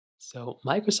So,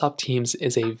 Microsoft Teams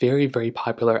is a very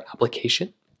popular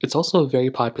application. It's also a very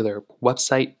popular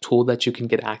website tool that you can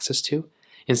get access to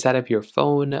instead of your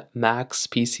phone, Macs,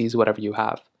 PCs, whatever you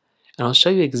have. And I'll show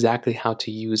you exactly how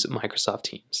to use Microsoft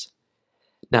Teams.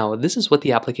 Now, this is what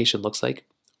the application looks like.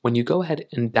 When you go ahead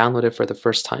and download it for the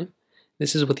first time,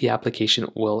 this is what the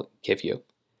application will give you.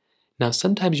 Now,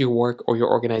 sometimes your work or your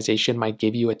organization might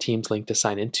give you a Teams link to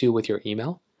sign into with your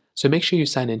email, so make sure you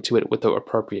sign into it with the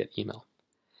appropriate email.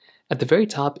 At the very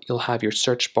top, you'll have your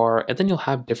search bar, and then you'll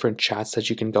have different chats that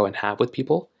you can go and have with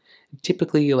people.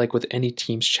 Typically, like with any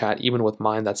Teams chat, even with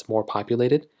mine that's more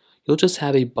populated, you'll just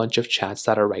have a bunch of chats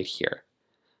that are right here.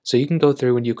 So you can go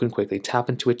through and you can quickly tap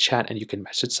into a chat and you can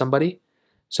message somebody.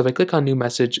 So if I click on new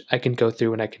message, I can go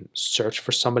through and I can search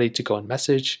for somebody to go and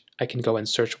message. I can go and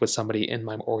search with somebody in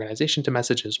my organization to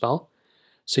message as well.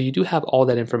 So you do have all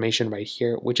that information right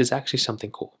here, which is actually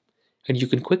something cool. And you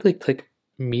can quickly click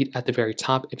meet at the very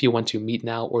top if you want to meet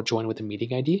now or join with a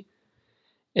meeting ID.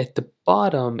 At the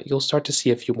bottom, you'll start to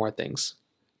see a few more things.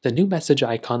 The new message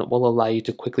icon will allow you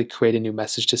to quickly create a new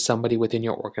message to somebody within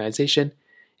your organization.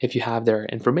 If you have their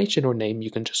information or name,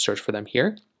 you can just search for them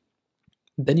here.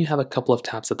 Then you have a couple of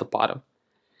tabs at the bottom.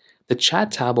 The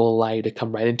chat tab will allow you to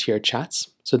come right into your chats.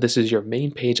 So this is your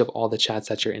main page of all the chats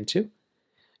that you're into.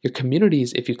 Your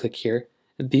communities, if you click here,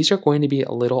 these are going to be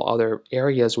a little other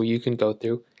areas where you can go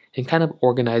through and kind of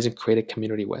organize and create a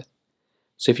community with.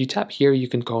 So if you tap here, you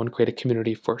can go and create a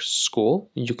community for school.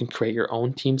 You can create your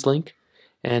own Teams link,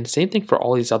 and same thing for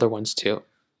all these other ones too.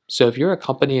 So if you're a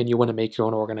company and you want to make your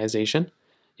own organization,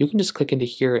 you can just click into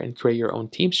here and create your own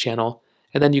Teams channel,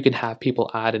 and then you can have people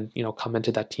add and come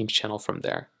into that Teams channel from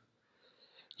there.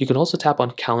 You can also tap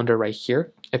on calendar right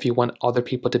here if you want other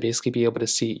people to basically be able to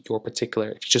see your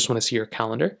particular, if you just want to see your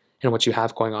calendar and what you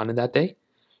have going on in that day.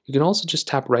 You can also just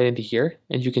tap right into here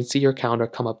and you can see your calendar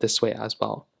come up this way as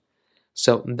well.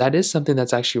 So that is something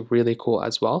that's actually really cool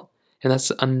as well. And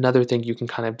that's another thing you can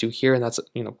kind of do here. And that's,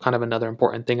 kind of another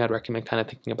important thing I'd recommend kind of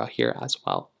thinking about here as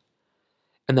well.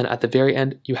 And then at the very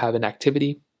end, you have an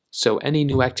activity. So any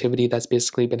new activity that's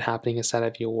basically been happening inside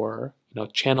of your,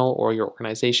 channel or your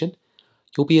organization,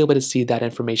 you'll be able to see that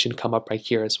information come up right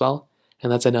here as well.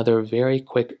 And that's another very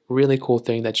quick, really cool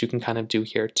thing that you can kind of do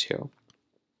here too.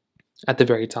 At the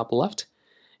very top left,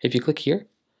 if you click here,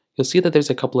 you'll see that there's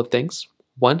a couple of things.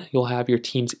 One, you'll have your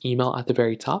team's email at the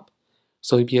very top.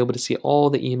 So you'll be able to see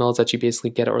all the emails that you basically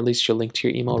get, or at least your link to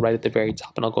your email right at the very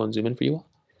top, and I'll go and zoom in for you all.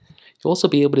 You'll also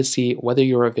be able to see whether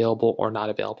you're available or not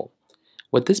available.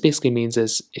 What this basically means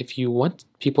is if you want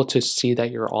people to see that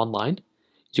you're online,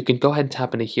 you can go ahead and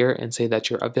tap into here and say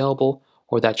that you're available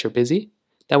or that you're busy.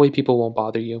 That way people won't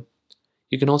bother you.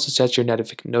 You can also set your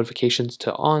notifications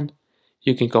to on.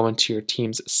 You can go into your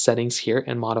team's settings here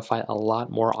and modify a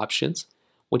lot more options,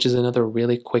 which is another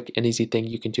really quick and easy thing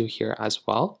you can do here as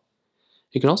well.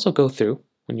 You can also go through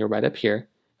when you're right up here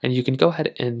and you can go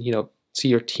ahead and see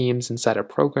your teams inside a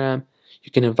program.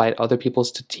 You can invite other people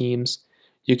to teams.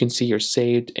 You can see your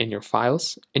saved and your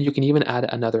files, and you can even add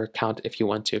another account if you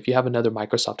want to. If you have another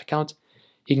Microsoft account,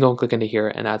 you can go and click into here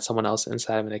and add someone else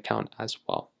inside of an account as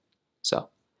well. So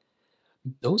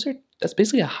that's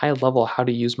basically a high level how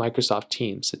to use Microsoft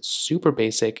Teams. It's super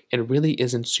basic. It really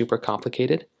isn't super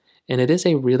complicated. And it is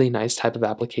a really nice type of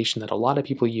application that a lot of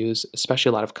people use, especially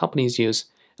a lot of companies use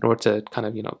in order to kind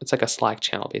of, it's like a Slack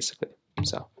channel basically.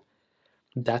 So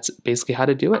that's basically how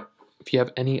to do it. If you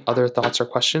have any other thoughts or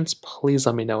questions, please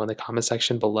let me know in the comment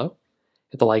section below.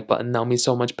 Hit the like button, that'll mean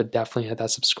so much, but definitely hit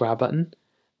that subscribe button.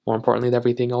 More importantly than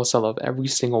everything else, I love every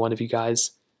single one of you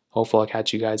guys. Hopefully I'll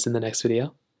catch you guys in the next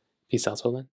video. Peace out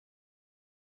till then.